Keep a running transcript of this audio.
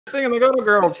singing the Go-Go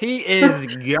Girls. He is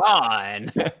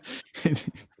gone.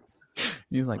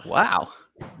 He's like, wow,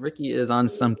 Ricky is on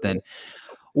something.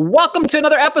 Welcome to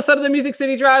another episode of the Music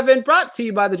City Drive-In, brought to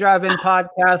you by the Drive-In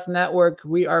Podcast Network.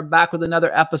 We are back with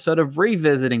another episode of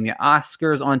Revisiting the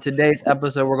Oscars. On today's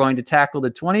episode, we're going to tackle the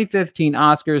 2015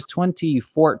 Oscars,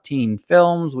 2014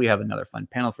 films. We have another fun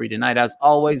panel for you tonight. As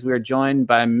always, we are joined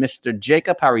by Mr.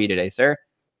 Jacob. How are you today, sir?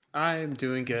 I'm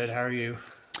doing good. How are you?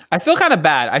 I feel kind of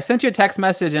bad. I sent you a text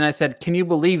message and I said, can you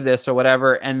believe this or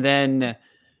whatever? And then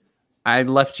I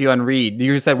left you on read.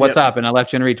 You said, what's up? And I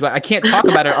left you on read. I can't talk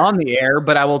about it on the air,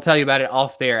 but I will tell you about it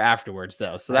off the air afterwards,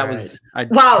 though. So that was...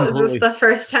 Wow, is this the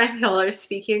first time y'all are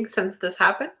speaking since this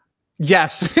happened?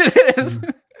 Yes, it is.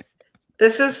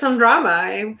 This is some drama.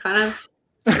 I'm kind of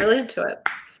really into it.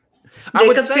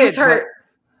 Jacob seems hurt.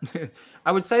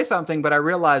 I would say something, but I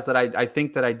realized that I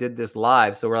think that I did this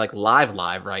live. So we're like live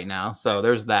right now. So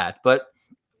there's that. But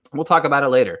we'll talk about it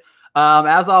later.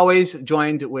 As always,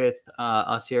 joined with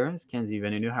us here is Kenzie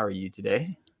Venunu. How are you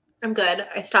today? I'm good.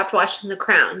 I stopped watching The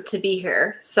Crown to be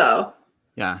here, so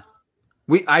yeah,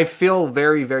 I feel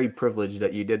very, very privileged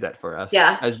that you did that for us.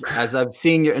 Yeah, as I've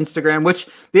seen your Instagram, which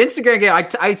the Instagram game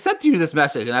I sent you this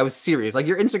message and I was serious. Like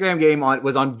your Instagram game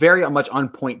was very much on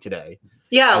point today.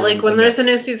 Yeah, like when there's a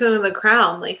new season of The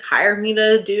Crown, like hire me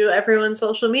to do everyone's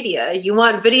social media. You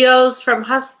want videos from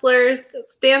hustlers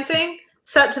dancing?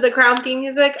 Set to the Crown theme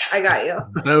music, I got you.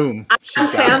 Boom. I'm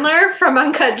Sandler from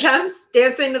Uncut Gems,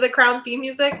 dancing to the Crown theme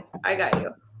music, I got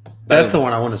you. That's the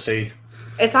one I want to see.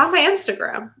 It's on my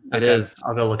Instagram. It is.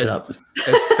 I'll go look it up.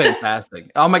 It's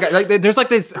fantastic. Oh my god! Like there's like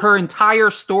this. Her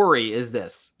entire story is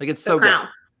this. Like it's so good.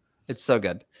 It's so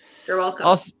good. You're welcome.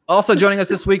 Also joining us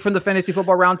this week from the Fantasy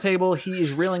Football Roundtable, he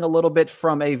is reeling a little bit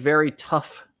from a very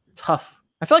tough.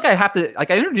 I feel like I have to,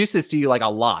 I introduced this to you like a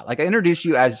lot. Like I introduced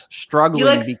you as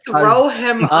struggling because throw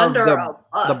him under a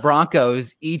bus. The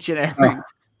Broncos each and every.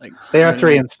 Like they are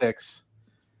 3-6.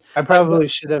 I probably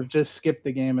should have just skipped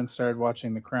the game and started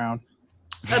watching The Crown.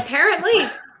 Apparently.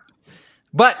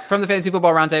 But from the Fantasy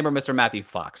Football Roundtable, Mr. Matthew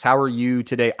Fox, how are you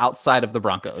today outside of the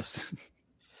Broncos?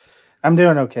 I'm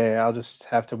doing okay. I'll just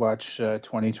have to watch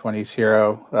 2020's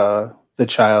Hero. The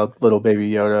child, little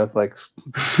baby Yoda, like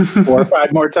 4 or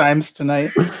 5 more times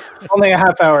tonight. Only a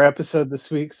half-hour episode this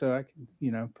week, so I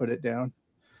can, put it down.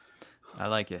 I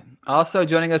like it. Also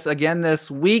joining us again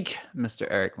this week, Mr.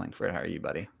 Eric Langford. How are you,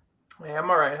 buddy? Hey, I'm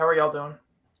all right. How are y'all doing?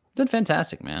 Doing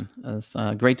fantastic, man. It's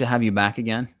great to have you back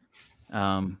again.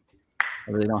 I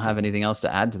really don't have anything else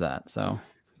to add to that, so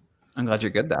I'm glad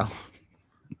you're good, though.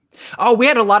 Oh, we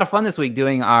had a lot of fun this week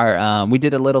doing our. We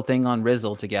did a little thing on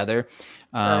Rizzle together.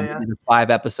 We did a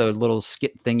 5-episode little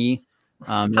skit thingy.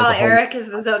 Eric is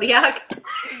the Zodiac.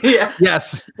 Yeah.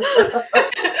 Yes.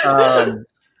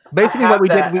 Basically, what we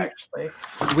did,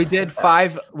 we did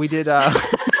 5. We did.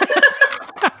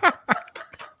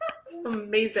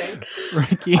 Amazing.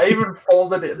 Ricky. I even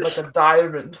folded it like a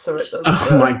diamond, so it doesn't.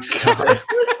 Oh my god!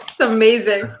 It's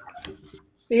amazing.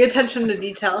 The attention to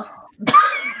detail.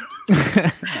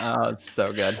 Oh, it's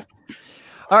so good.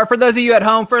 All right, for those of you at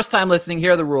home, first time listening,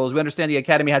 here are the rules. We understand the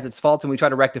Academy has its faults, and we try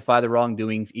to rectify the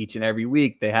wrongdoings each and every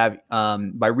week. They have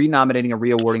by renominating and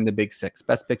re-awarding the Big Six: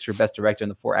 Best Picture, Best Director,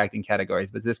 and the 4 acting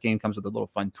categories. But this game comes with a little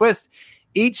fun twist.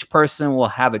 Each person will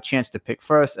have a chance to pick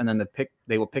first, and then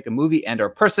they will pick a movie and/or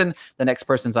person. The next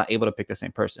person's not able to pick the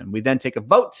same person. We then take a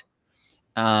vote.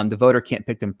 The voter can't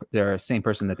pick their same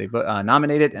person that they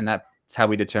nominated, and that's how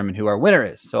we determine who our winner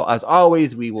is. So as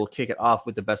always, we will kick it off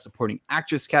with the Best Supporting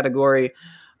Actress category.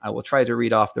 I will try to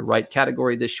read off the right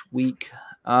category this week.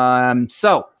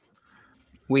 So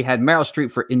we had Meryl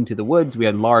Streep for Into the Woods. We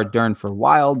had Laura Dern for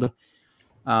Wild. We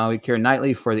had Keira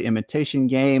Knightley for The Imitation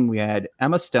Game. We had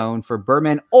Emma Stone for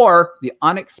Birdman or The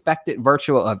Unexpected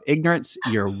Virtue of Ignorance.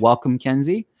 You're welcome,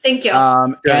 Kenzie. Thank you.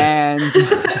 And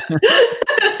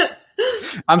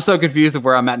I'm so confused of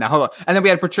where I'm at now. Hold on. And then we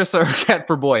had Patricia Arquette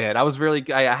for Boyhood. I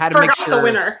had to make sure. The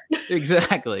winner.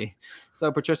 Exactly.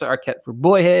 So Patricia Arquette for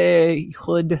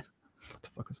Boyhood. What the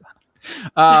fuck was that?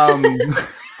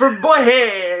 For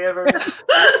Boyhood.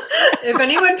 If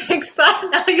anyone picks that,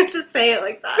 now you have to say it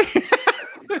like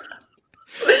that.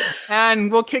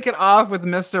 And we'll kick it off with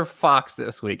Mr. Fox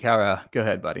this week. Go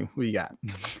ahead, buddy. What you got?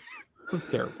 That's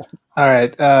terrible. All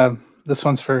right. This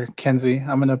one's for Kenzie.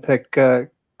 I'm going to pick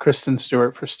Kristen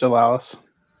Stewart for Still Alice.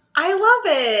 I love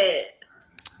it.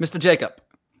 Mr. Jacob.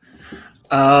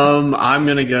 I'm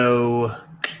gonna go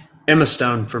Emma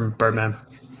Stone from Birdman.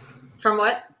 From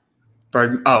what?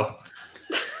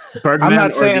 Birdman I'm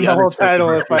not or saying the whole Unexpected title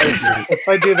Virtue? if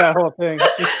I do that whole thing.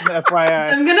 Just an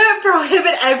FYI. I'm gonna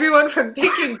prohibit everyone from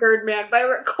picking Birdman by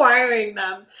requiring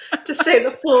them to say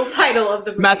the full title of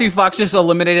the movie. Matthew Fox just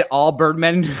eliminated all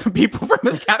Birdman people from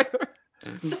this category.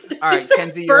 Did All right, you say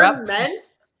Kenzie, you're up. Birdman?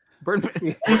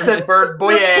 Birdman. He said bird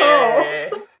boy.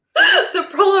 The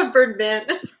plural of Birdman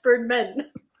is Birdmen.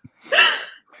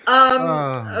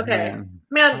 Okay.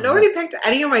 Man, nobody picked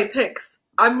any of my picks.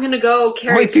 I'm gonna go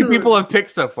Carrie Only two Coon. people have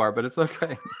picked so far, but it's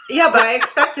okay. Yeah, but I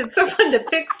expected someone to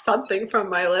pick something from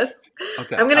my list.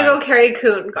 Okay. I'm gonna all go Carrie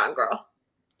Coon, Gone Girl.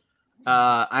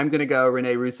 right. I'm gonna go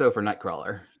Rene Russo for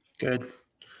Nightcrawler. Good.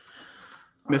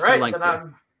 Mr. All right, Langford.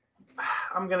 then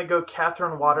I'm gonna go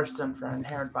Catherine Waterston for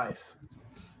Inherent Vice.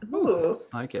 Ooh.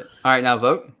 I like it. All right, now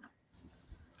vote.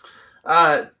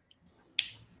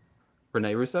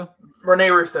 Rene Russo. Rene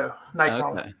Russo,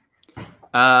 Nightcrawler.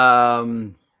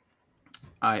 Okay.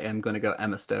 I am going to go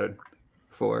Emma Stone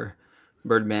for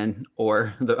Birdman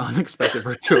or The Unexpected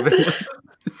Virtue of Ignorance.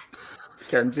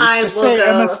 Kenzie. I Just will say go.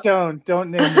 Emma Stone. Don't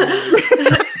name her.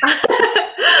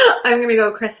 I'm gonna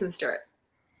go Kristen Stewart.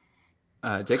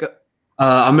 Jacob.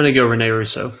 I'm gonna go Rene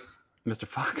Russo. Mr.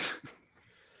 Fox.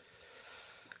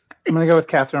 I'm gonna go with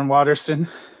Catherine Waterston.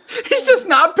 He's just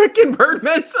not picking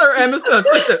Birdman or Emma Stone.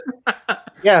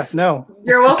 Yeah, no,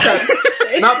 You're welcome.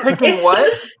 Not picking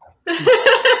what?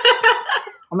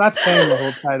 I'm not saying the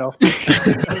whole title.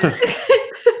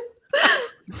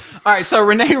 All right, so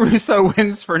Rene Russo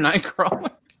wins for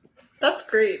Nightcrawler. That's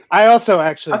great. I also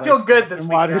actually I feel liked good this Catherine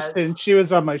week, Waterston. She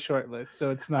was on my short list,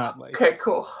 so it's not like Okay,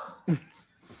 cool.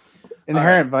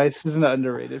 Inherent Vice is an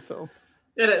underrated film.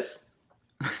 It is.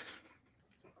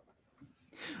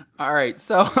 All right,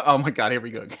 so oh my God, here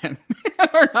we go again.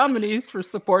 Our nominees for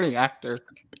supporting actor: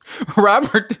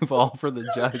 Robert Duvall for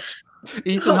The Judge,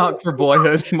 Ethan Hawke for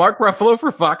Boyhood, Mark Ruffalo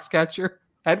for Foxcatcher,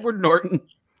 Edward Norton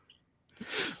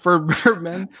for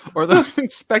Birdman, or The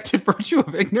Unexpected Virtue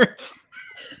of Ignorance.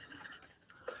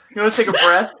 You want to take a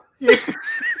breath?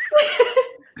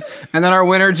 And then our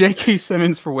winner, J.K.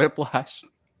 Simmons for Whiplash.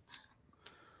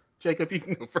 Jacob, you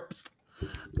can go first.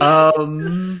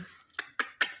 I'm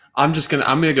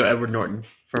gonna go Edward Norton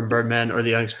from Birdman or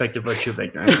The Unexpected Virtue of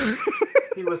Ignorance.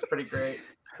 He was pretty great.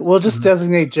 We'll just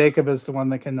designate Jacob as the one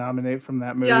that can nominate from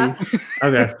that movie. Yeah.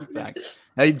 Okay. Exactly.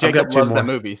 Hey, Jacob two loves that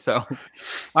more. movie, so. All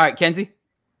right, Kenzie.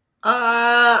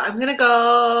 I'm gonna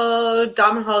go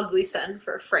Domhnall Gleeson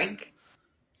for Frank.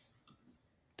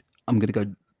 I'm going to go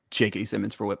J.K.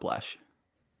 Simmons for Whiplash.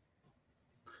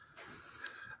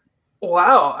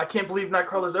 Wow, I can't believe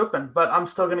Nightcrawler's open, but I'm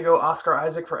still gonna go Oscar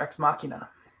Isaac for Ex Machina.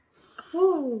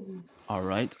 Ooh. All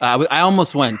right. I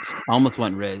almost went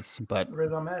Riz, but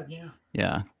Riz Ahmed,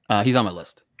 yeah. yeah, he's on my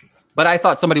list. But I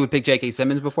thought somebody would pick J.K.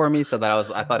 Simmons before me, so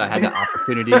I thought I had the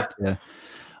opportunity to.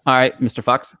 All right, Mr.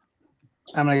 Fox.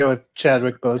 I'm gonna go with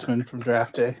Chadwick Boseman from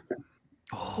Draft Day.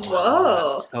 Oh, Whoa. I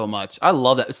love that so much. I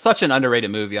love that. It's such an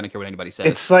underrated movie. I don't care what anybody says.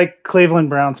 It's like Cleveland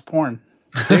Browns porn.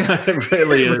 It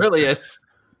really it is. really is.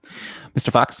 Mr.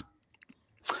 Fox.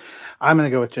 I'm gonna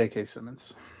go with J.K.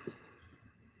 Simmons.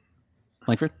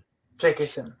 Langford. J.K.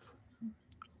 Simmons.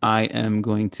 I am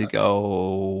going to go.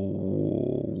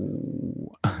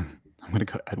 I'm going to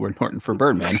go Edward Norton for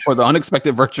Birdman for The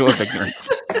Unexpected Virtue of Ignorance.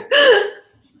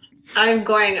 I'm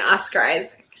going Oscar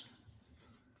Isaac.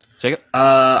 Jacob.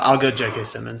 I'll go J.K.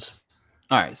 Simmons.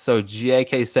 All right, so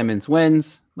J.K. Simmons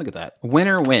wins. Look at that.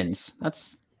 Winner wins.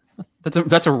 That's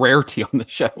a rarity on the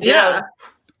show. Yeah.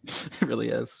 It really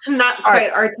is. Not quite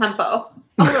our tempo.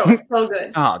 Oh, no, so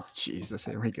good. Oh, Jesus.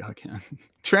 Here we go again.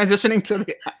 Transitioning to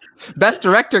the Best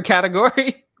Director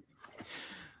category.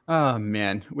 Oh,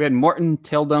 man. We had Morton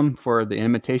Tildum for The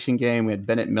Imitation Game. We had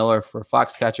Bennett Miller for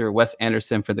Foxcatcher, Wes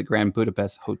Anderson for The Grand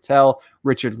Budapest Hotel,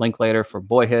 Richard Linklater for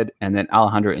Boyhood, and then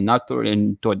Alejandro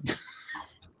Inarritu.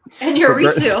 And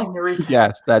Eureka.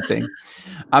 Yes, that thing.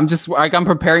 I'm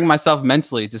preparing myself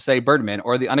mentally to say Birdman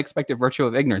or The Unexpected Virtue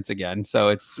of Ignorance again. So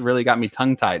it's really got me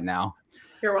tongue-tied now.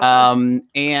 You're welcome.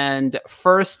 And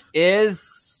first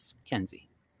is Kenzie.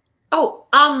 Oh,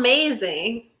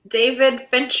 amazing. David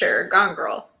Fincher, Gone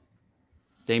Girl.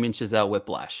 Damien Chazelle,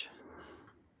 Whiplash.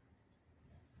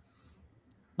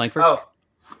 Langford?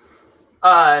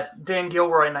 Oh. Dan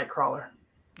Gilroy, Nightcrawler.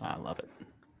 I love it.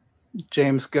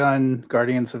 James Gunn,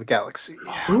 Guardians of the Galaxy.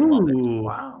 Love it. Ooh.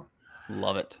 Wow.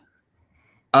 Love it.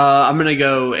 I'm gonna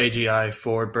go AGI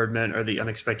for Birdman or The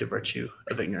Unexpected Virtue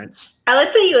of Ignorance. I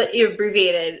like that you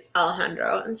abbreviated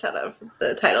Alejandro instead of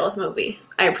the title of the movie.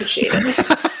 I appreciate it.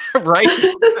 Right?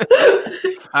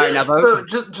 All right, now So vote.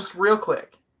 just real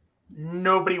quick.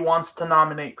 Nobody wants to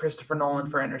nominate Christopher Nolan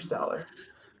for Interstellar.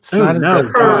 It's not as no,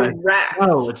 good. God. Correct.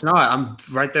 No, it's not. I'm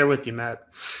right there with you, Matt.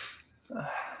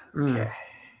 Okay.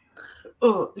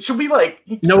 Oh, should we like?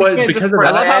 You know what? Because of I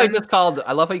that, love how he just called.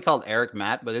 I love how he called Eric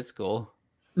Matt, but it's cool.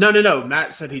 No.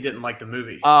 Matt said he didn't like the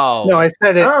movie. Oh No, I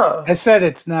said it. Oh. I said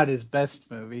it's not his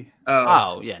best movie.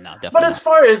 Oh yeah, no, definitely. But not. as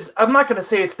far as I'm not going to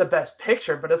say it's the best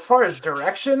picture, but as far as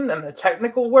direction and the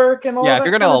technical work and all Yeah, that if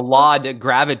you're gonna kind of stuff- laud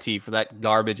Gravity for that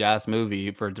garbage ass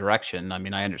movie for direction, I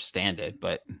mean, I understand it,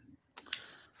 but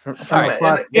From All right. a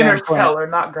plot Interstellar,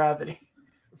 not Gravity.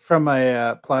 from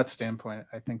a plot standpoint,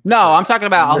 I think. no, I'm talking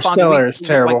about Interstellar Alfonso. is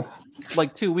terrible.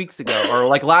 Like 2 weeks ago, or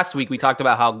like last week, we talked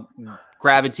about how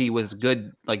Gravity was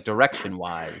good, like direction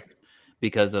wise,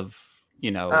 because of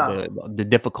the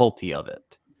difficulty of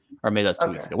it. Or maybe that's 2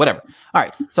 weeks Okay. ago. Whatever. All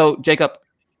right. So Jacob,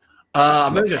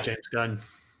 I'm gonna go James Gunn.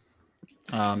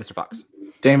 Mr. Fox,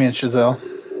 Damien Chazelle.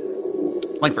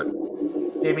 Langford.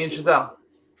 Damien Chazelle.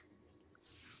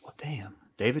 Well, damn,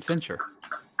 David Fincher.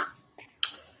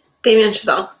 Damien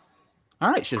Chazelle.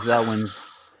 All right, Chazelle wins.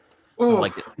 I Ooh.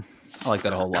 liked it. I like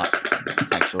that a whole lot,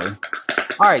 actually.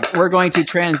 All right, we're going to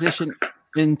transition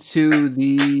into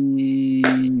the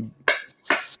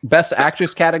Best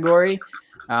Actress category.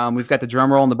 We've got the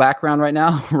drum roll in the background right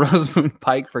now. Rosamund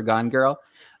Pike for Gone Girl,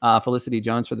 Felicity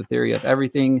Jones for The Theory of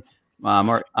Everything,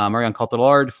 Marion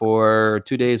Cotillard for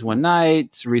 2 Days, One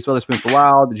Night, Reese Witherspoon for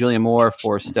Wild, Julianne Moore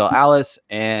for Still Alice,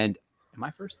 and am I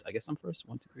first? I guess I'm first.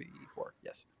 1, 2, 3, 4.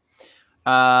 Yes.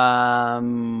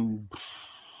 God,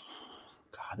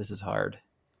 this is hard.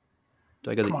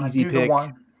 Do I go the Come on, easy do the pick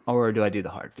one. or do I do the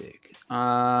hard pick?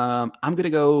 I'm gonna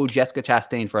go Jessica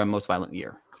Chastain for A Most Violent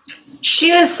Year.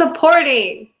 She was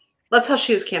supporting. That's how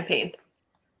she was campaigned.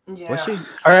 Yeah. Was she?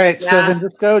 All right, so Yeah. then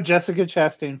just go Jessica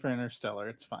Chastain for Interstellar.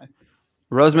 It's fine.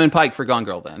 Rosamund Pike for Gone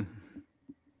Girl then.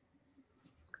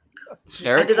 She's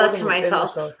Eric? I did that to supporting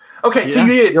myself. Interstellar. Okay, so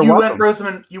Yeah, you you're went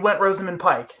welcome. Rosamund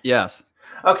Pike. Yes.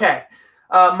 Okay.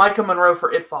 Micah Monroe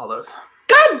for It Follows.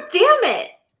 God damn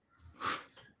it!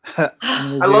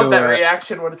 I love that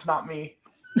reaction when it's not me.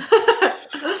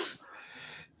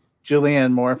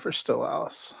 Julianne Moore for Still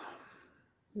Alice.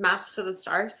 Maps to the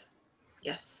Stars.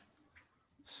 Yes.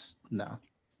 No,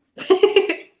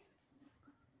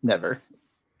 never.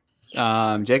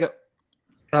 Jacob.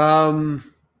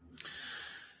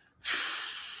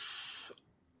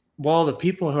 Well, the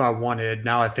people who I wanted,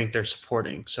 now I think they're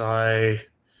supporting. So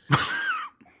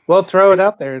Well, throw it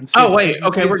out there and see. Oh if wait, it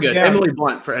okay, we're gets good. down. Emily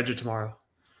Blunt for Edge of Tomorrow.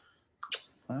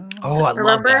 Oh, I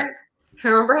love that.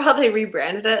 Remember how they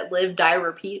rebranded it? Live, Die,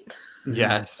 Repeat.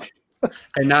 Yes.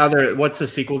 And now what's the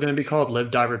sequel going to be called?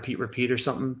 Live, Die, Repeat, Repeat, or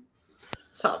something?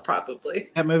 So probably.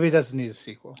 That movie doesn't need a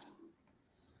sequel.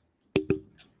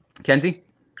 Kenzie.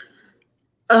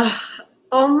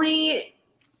 Only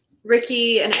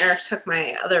Ricky and Eric took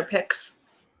my other picks.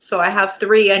 So I have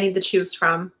 3 I need to choose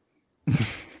from.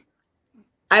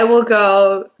 I will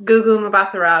go Gugu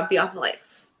Mbatha-Raw, Beyond the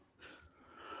Lights.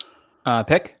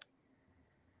 Pick.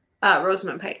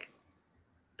 Rosamund Pike.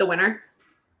 The winner.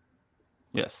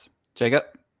 Yes. Jacob.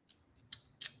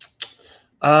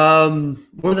 What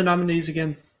were the nominees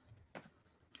again?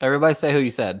 Everybody say who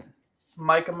you said.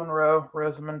 Micah Monroe,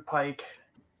 Rosamund Pike.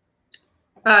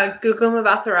 Gugu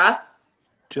Mbatha-Raw.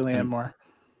 Julianne Moore.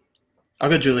 I'll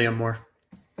go Julianne Moore.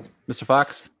 Mr.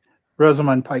 Fox.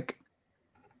 Rosamund Pike.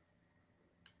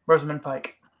 Rosamund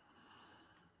Pike.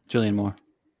 Julianne Moore.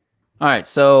 All right,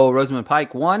 so Rosamund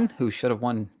Pike won, who should have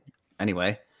won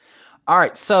anyway. All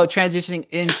right, so transitioning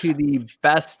into the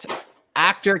Best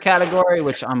Actor category,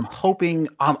 which I'm hoping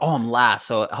I'm last,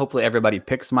 so hopefully everybody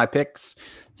picks my picks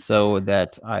so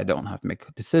that I don't have to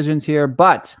make decisions here.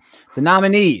 But the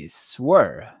nominees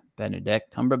were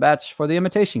Benedict Cumberbatch for The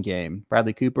Imitation Game,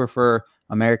 Bradley Cooper for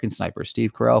American Sniper,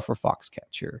 Steve Carell for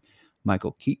Foxcatcher,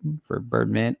 Michael Keaton for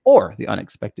Birdman or The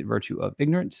Unexpected Virtue of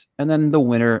Ignorance, and then the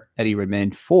winner, Eddie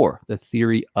Redmayne, for The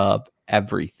Theory of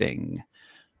Everything.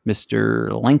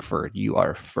 Mr. Langford, you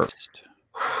are first.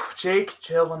 Jake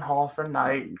Gyllenhaal for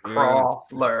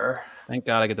Nightcrawler. Thank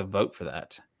God I get to vote for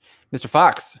that. Mr.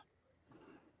 Fox.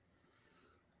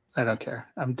 I don't care.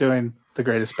 I'm doing the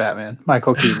greatest Batman.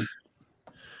 Michael Keaton.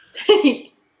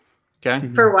 Okay.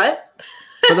 For what?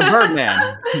 For the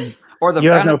Birdman. Or the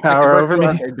You have no Unexpected power over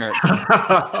Virtue me. of Ignorance.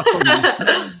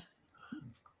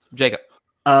 Jacob.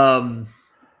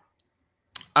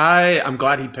 I'm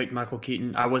glad he picked Michael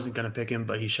Keaton. I wasn't going to pick him,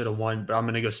 but he should have won. But I'm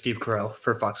going to go Steve Carell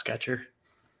for Foxcatcher.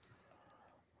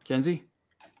 Kenzie.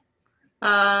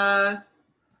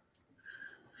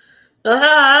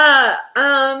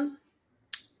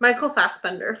 Michael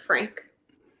Fassbender, Frank.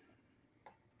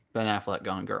 Ben Affleck,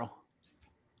 Gone Girl.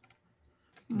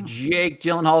 Jake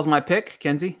Gyllenhaal is my pick.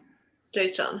 Kenzie.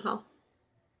 Jake Gyllenhaal.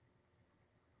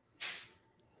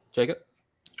 Jacob?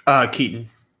 Keaton.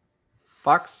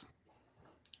 Fox?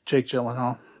 Jake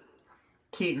Gyllenhaal.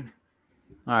 Keaton.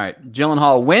 All right.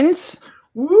 Gyllenhaal wins.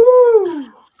 Woo!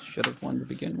 Should have won to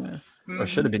begin with. Or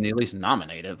should have been at least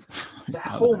nominated. That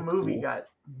whole movie got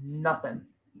nothing.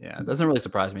 Yeah, it doesn't really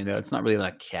surprise me though. It's not really an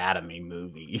Academy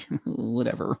movie.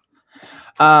 Whatever.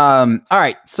 All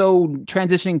right. So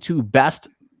transitioning to Best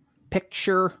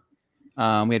Picture.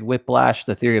 We had Whiplash,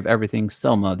 The Theory of Everything,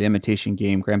 Selma, The Imitation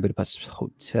Game, Grand Budapest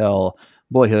Hotel,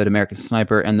 Boyhood, American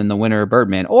Sniper, and then the winner,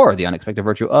 Birdman, or The Unexpected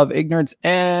Virtue of Ignorance,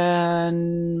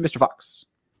 and Mr. Fox.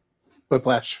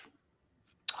 Whiplash.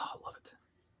 Oh, I love it.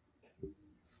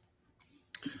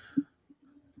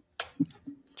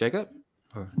 Jacob?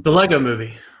 The Lego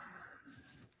Movie.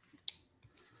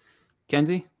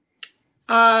 Kenzie?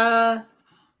 I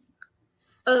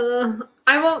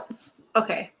won't.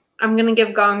 Okay. I'm going to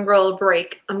give Gone Girl a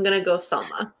break. I'm going to go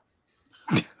Selma.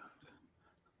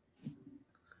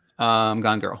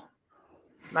 Gone Girl.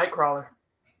 Nightcrawler.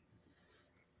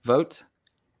 Vote?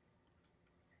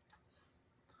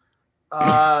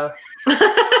 I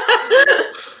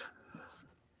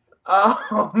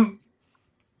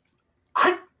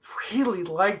really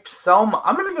liked Selma.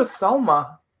 I'm gonna go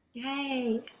Selma.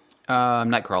 Yay.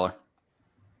 Nightcrawler.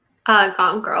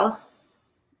 Gone Girl.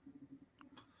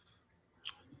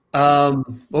 What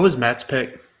was Matt's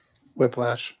pick?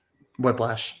 Whiplash.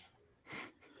 Whiplash.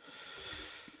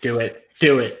 Do it.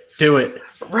 Do it. Do it.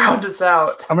 Round us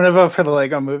out. I'm gonna vote for the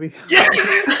Lego Movie. Yeah.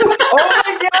 Oh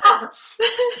my gosh!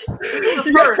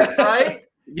 The first, right?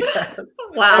 Yeah.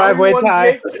 Wow. Five-way Everyone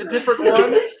tie. picked a different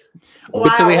one.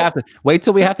 Wait till we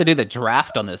Wow. have to do the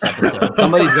draft on this episode.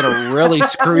 Somebody's gonna really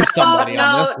screw somebody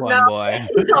on this one, boy.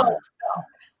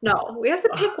 No, we have to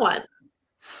pick one.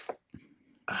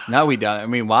 No, we don't. I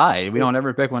mean, why? We don't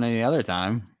ever pick one any other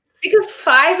time. Because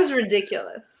 5 is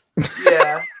ridiculous.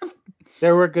 Yeah.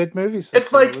 There were good movies. It's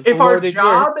this year like with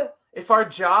the if our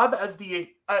job as the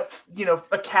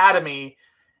Academy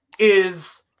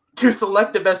is to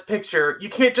select the best picture, you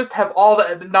can't just have all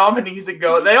the nominees and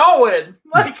go, they all win.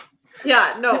 Like,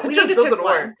 Yeah, no, it we just need to pick doesn't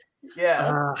one. work.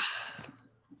 Yeah.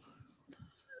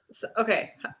 So,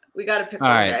 okay, we got to pick All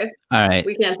one, right. guys. All right.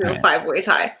 We can't do All a right. 5-way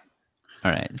tie.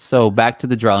 All right. So back to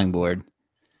the drawing board.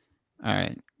 All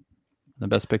right. The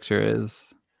best picture is.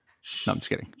 No, I'm just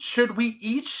kidding. Should we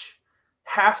each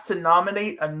have to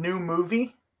nominate a new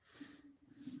movie?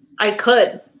 I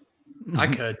could. I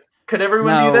could. Could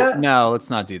everyone No, do that? no, let's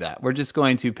not do that. We're just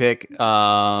going to pick.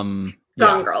 Gone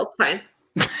Girl, it's fine.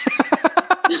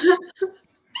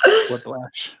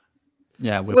 Whiplash.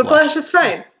 Yeah, Whiplash. Whiplash is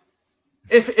fine.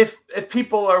 If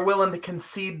people are willing to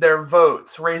concede their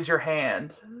votes, raise your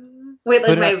hand. Wait,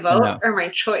 Put like it my up- vote no. or my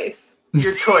choice?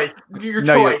 Your choice. Your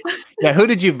No, you're- choice. Yeah, who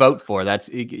did you vote for? That's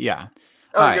yeah.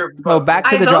 Oh, All right. your So vote. back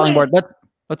to I the drawing board. voted.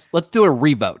 Let's do a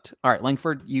revote. All right,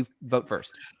 Langford, you vote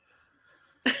first.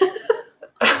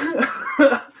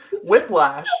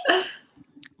 Whiplash.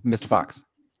 Mr. Fox.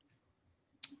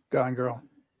 Gone Girl.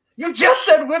 You just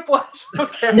said Whiplash.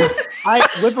 Okay.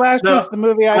 Whiplash No, was the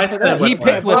movie I I put said up. He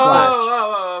Whiplash. picked Whiplash.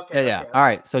 Okay. Yeah. Okay. All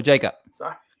right. So Jacob.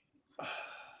 Sorry.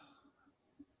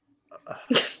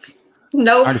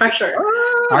 No Already- pressure.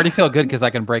 I already feel good because I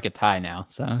can break a tie now.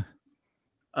 So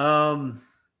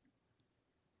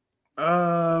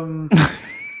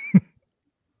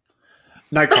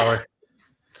Nightcrawler.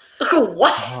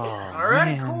 What? All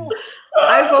right. man. Cool.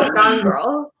 I vote Gone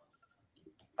Girl.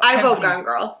 I vote Gone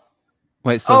Girl.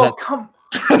 Wait. So Oh, that come.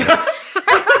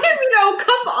 No,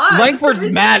 come on. Langford's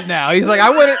mad now. He's like, I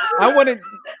wouldn't.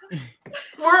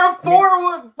 We're a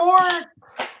four.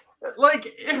 Like,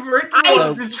 if Ricky I-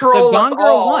 would So control us Gone Girl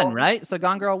all, won, right? So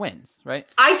Gone Girl wins,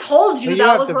 right? I told you You that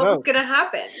have was to what was vote. going to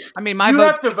happen. I mean, my you vote.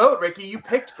 have to vote, Ricky. You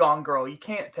picked Gone Girl. You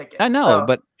can't pick it. I know, So-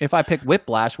 but if I pick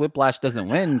Whiplash, Whiplash doesn't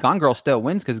win. Gone Girl still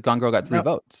wins because Gone Girl got 3 No.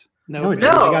 votes. No, we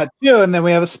No. got 2, and then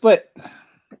we have a split.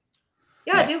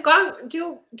 Yeah, do Gone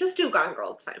Girl.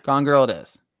 It's fine. Gone Girl it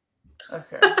is.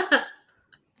 Okay.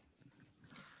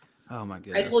 Oh my I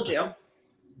goodness. told you.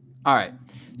 All right.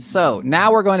 So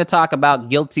now we're going to talk about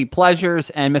guilty pleasures.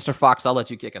 And Mr. Fox, I'll let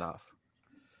you kick it off.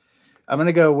 I'm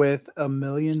gonna go with A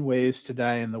Million Ways to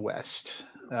Die in the West.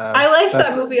 I like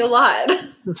that movie a lot.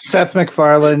 Seth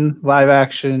MacFarlane, live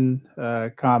action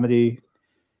comedy.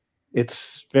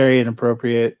 It's very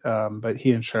inappropriate, but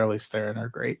he and Charlize Theron are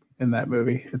great in that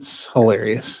movie. It's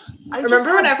hilarious.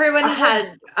 Remember when everyone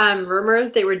had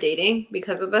rumors they were dating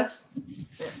because of this?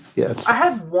 Yes. I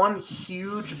had one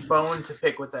huge bone to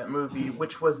pick with that movie,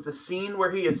 which was the scene where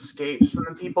he escapes from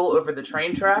the people over the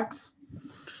train tracks.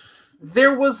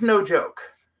 There was no joke.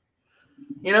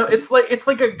 You know, it's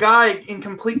like a guy in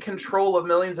complete control of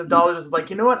millions of dollars is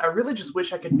like, you know what? I really just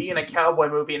wish I could be in a cowboy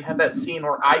movie and have that scene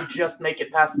where I just make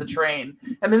it past the train.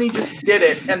 And then he just did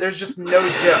it, and there's just no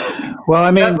joke. Well,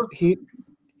 I mean,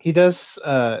 he does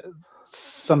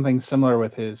something similar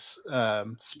with his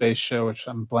space show, which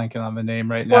I'm blanking on the name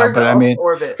right now. Orville. But I mean,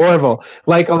 Orville.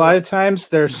 Like a lot of times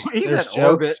there's jokes,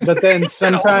 Orbit. but then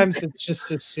sometimes it's just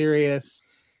as serious.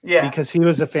 Yeah. Because he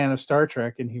was a fan of Star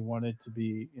Trek and he wanted to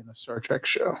be in a Star Trek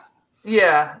show.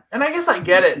 Yeah, and I guess I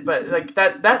get it, but like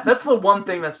that's the one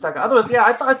thing that stuck out. Otherwise, yeah,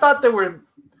 I thought it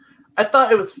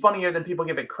was funnier than people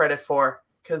give it credit for,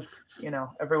 because you know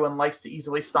everyone likes to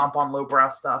easily stomp on lowbrow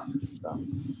stuff. So,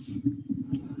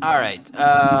 All right,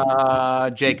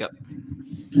 Jacob.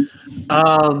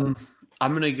 I'm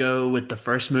gonna go with the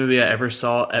first movie I ever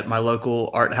saw at my local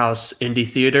art house indie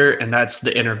theater, and that's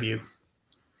The Interview.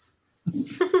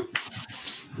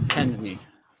 Tends me.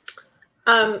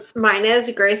 Mine is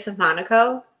Grace of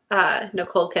Monaco.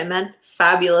 Nicole Kidman,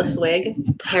 fabulous wig,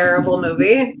 terrible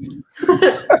movie.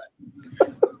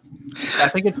 I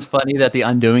think it's funny that The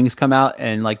Undoings come out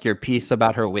and like your piece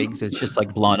about her wigs is just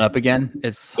like blown up again.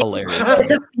 It's hilarious.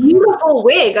 It's a beautiful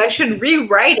wig. I should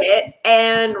rewrite it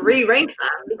and re-rank them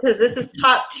because this is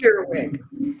top tier wig.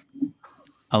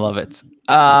 I love it.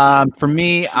 For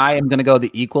me, I am gonna go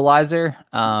The Equalizer.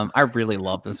 I really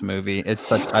love this movie. It's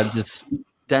such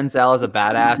Denzel is a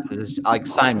badass. It's like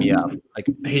sign me up. Like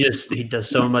He does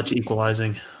so much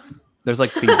equalizing. there's like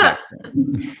feedback.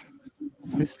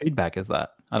 Whose feedback is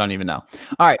that? I don't even know.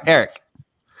 All right, Eric.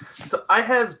 So I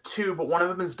have two, but one of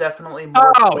them is definitely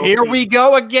more. Oh, here we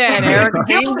go again. Eric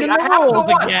changing I the have rules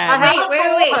one. again. I have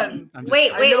Wait. one.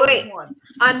 Wait. I know it's one.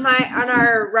 On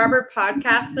our Robert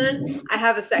podcasting, I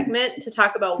have a segment to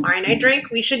talk about wine I drink.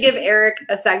 We should give Eric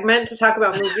a segment to talk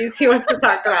about movies he wants to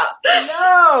talk about.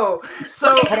 No.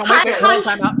 So Okay, Hold on, wait, hold on,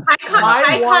 time out.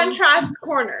 High one- contrast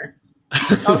corner.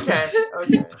 Okay.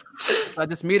 I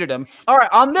just muted him. All right,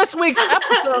 on this week's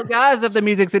episode, guys, of the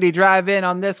Music City Drive-In,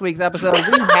 on this week's episode,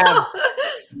 we have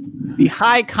the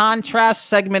high contrast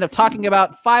segment of talking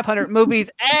about 500 movies,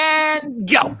 and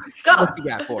go. Go. What you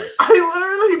got for us? I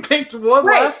literally picked one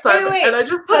Wait, last time, wait. and I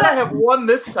just said I have one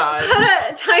this time. Put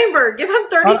a timer. Give him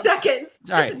 30 seconds.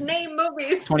 all right. Just name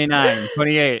movies. 29,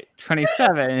 28,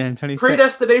 27, and 26.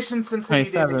 Predestination,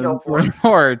 Cincinnati, David 27, Guilford.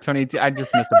 44, 22. I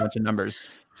just missed a bunch of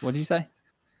numbers. What did you say?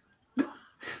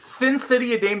 Sin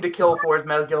City, A Dame to Kill For is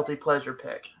my guilty pleasure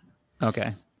pick.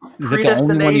 Okay. Is it the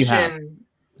only one you have?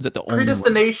 Is it the only one?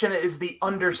 Predestination is the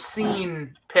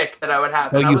underseen pick that I would have.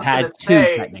 So And I you was had gonna two,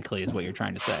 say- technically, is what you're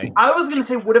trying to say. I was gonna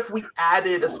say, what if we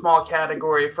added a small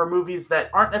category for movies that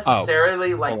aren't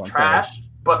necessarily like Hold on, trash,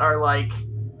 but are like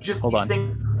just Hold you on.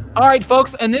 think. All right,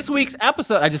 folks. In this week's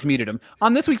episode, I just muted him.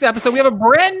 On this week's episode, we have a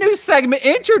brand new segment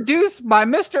introduced by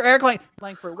Mr. Eric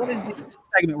Langford. What is this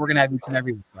segment we're going to have each and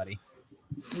every week, buddy?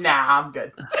 Nah, I'm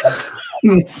good.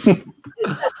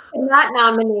 Not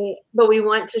nominate, but we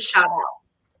want to shout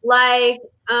out. Like,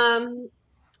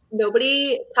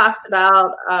 nobody talked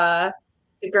about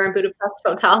the Grand Budapest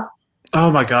Hotel. Oh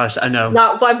my gosh, I know.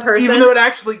 Not one person. Even though it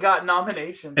actually got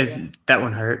nominations. That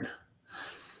one hurt.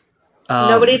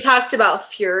 Nobody talked about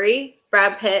Fury,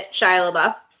 Brad Pitt, Shia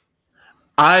LaBeouf.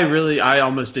 I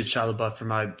almost did Shia LaBeouf for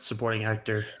my supporting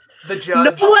actor. The No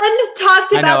Judge. one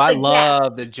talked I know. about I the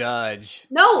love The Judge. guest.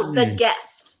 No, the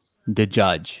guest. The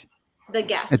Judge. The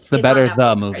guest. It's the Better on The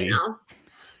Netflix movie. now.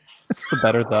 It's the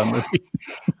better the movie.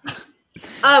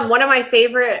 One of my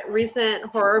favorite recent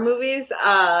horror movies,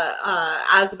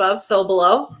 As Above, So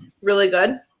Below. Really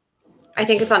good. I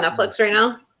think it's on Netflix right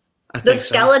now. I The think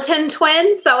so. Skeleton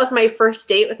Twins. That was my first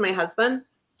date with my husband.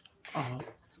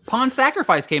 Pawn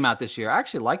Sacrifice came out this year. I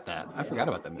actually like that. I forgot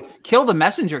about that movie. Kill the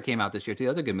Messenger came out this year, too.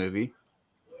 That's a good movie.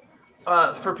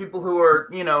 For people who are,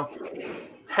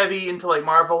 heavy into like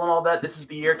Marvel and all that, this is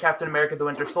the year Captain America: The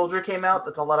Winter Soldier came out.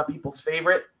 That's a lot of people's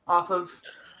favorite off of.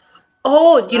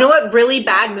 Oh, you know what really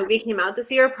bad movie came out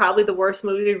this year? Probably the worst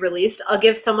movie released. I'll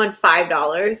give someone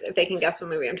 $5 if they can guess what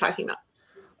movie I'm talking about.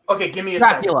 Okay, give me a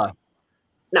second. Dracula.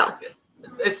 No.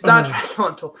 It's not Dracula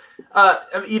until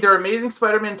either Amazing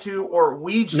Spider-Man 2 or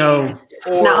Ouija. No.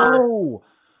 Or No.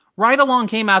 Ride Along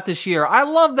came out this year. I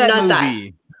love that Not that.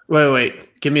 movie.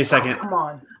 Wait. Give me a second. Come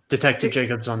on. Detective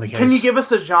Jacobs on the case. Can you give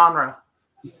us a genre?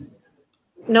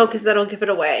 No, because that'll give it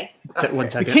away. 1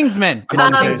 The second? Kingsman. It's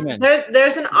on, The okay. Kingsman.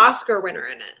 There's an Oscar winner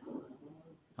in it.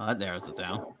 Oh, that narrows it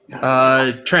down.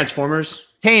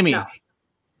 Transformers. Tammy. No. I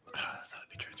thought it'd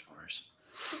be Transformers.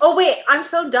 Oh wait, I'm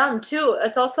so dumb too.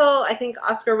 It's also I think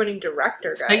Oscar winning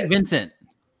director, guys. St. Vincent.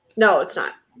 No, it's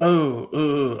not.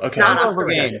 Okay. Not Hangover Oscar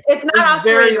game. Wade. It's not It's Oscar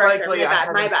very Wade director. likely I My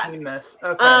haven't bad. seen this.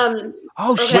 Okay.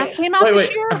 Oh, Okay. Chef came out this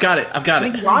Wait. year? I've got it. I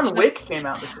think John Wick came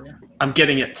out this year. I'm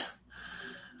getting it.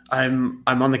 I'm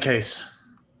on the case. There's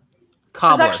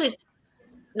Cobbler. actually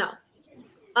no.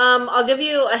 I'll give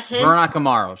you a hint. Veronica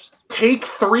Mars. Take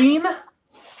 3.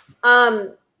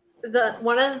 The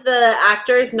one of the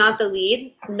actors, not the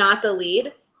lead,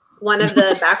 one of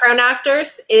the background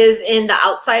actors is in The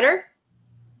Outsider,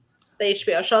 the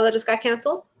HBO show that just got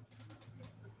canceled.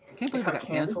 I can't believe it got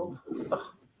canceled.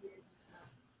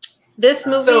 This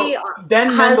movie So Ben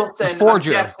has- Mendelsohn, I'm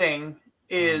Forger. guessing,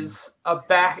 is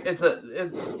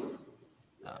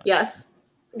yes,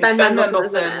 it's Ben Mendelsohn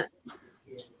is in Mendelsohn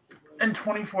it. in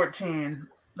 2014.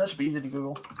 That should be easy to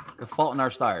Google. The Fault in Our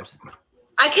Stars.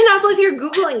 I cannot believe you're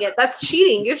googling it. That's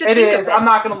cheating. You have to It think is. of it. I'm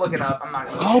not going to look it up. I'm not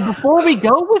going to Oh, Before We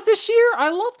Go was this year? I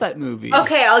love that movie.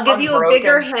 Okay, I'll give you a Unbroken.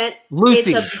 bigger hint.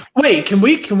 Lucy. It's a- Wait, can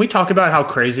we talk about how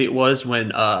crazy it was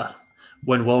when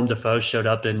Willem Dafoe showed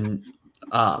up in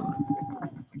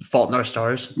Fault in Our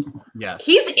Stars? Yes.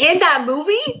 He's in that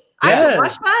movie. I have Yes. to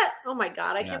watch that. Oh my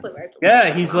god, I Yeah. can't believe I have to watch Yeah,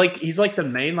 that. he's like the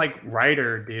main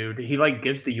writer dude. He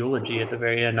gives the eulogy at the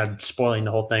very end. I'm spoiling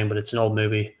the whole thing, but it's an old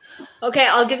movie. Okay,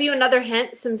 I'll give you another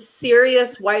hint. Some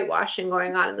serious whitewashing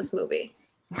going on in this movie.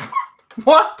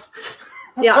 What?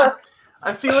 Yeah.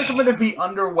 I feel like I'm going to be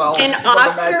underwhelmed. An with what I'm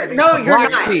Oscar- imagining. no, you're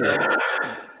Black not. Sea.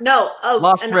 No,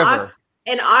 Lost River.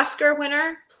 An Oscar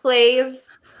winner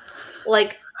plays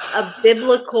like a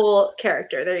biblical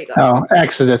character. There you go. Oh,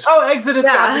 Exodus. Oh, Exodus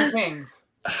Yeah. Got Kings.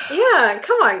 Yeah,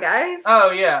 come on, guys.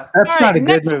 Oh, yeah. That's All not right, a good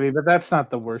next- movie, but that's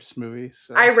not the worst movie.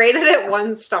 So. I rated it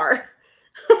 1 star.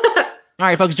 All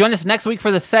right, folks, join us next week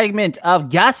for the segment of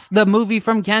Guess the Movie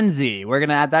from Kenzie. We're going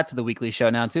to add that to the weekly show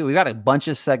now, too. We've got a bunch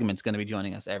of segments going to be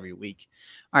joining us every week.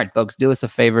 All right, folks, do us a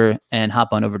favor and hop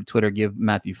on over to Twitter. Give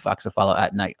Matthew Fox a follow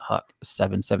at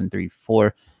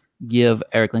Nighthawk7734. Give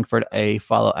Eric Linkford a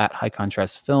follow at High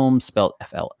Contrast Film, spelled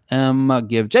FLM.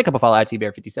 Give Jacob a follow at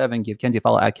TBR57. Give Kenzie a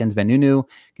follow at Kenz Van Nunu.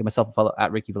 Give myself a follow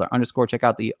at Ricky Viller _. Check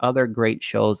out the other great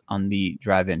shows on the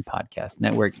Drive-In Podcast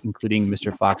Network, including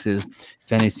Mr. Fox's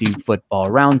Fantasy Football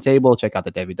Roundtable. Check out the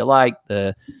David Delight,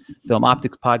 the Film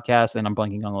Optics Podcast, and I'm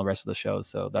blanking on the rest of the shows,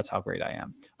 so that's how great I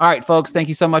am. All right, folks, thank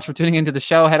you so much for tuning into the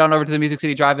show. Head on over to the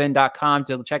MusicCityDrivein.com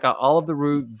to check out all of the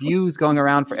reviews going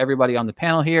around for everybody on the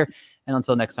panel here. And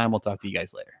until next time, we'll talk to you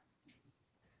guys later.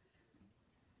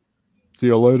 See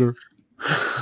you later.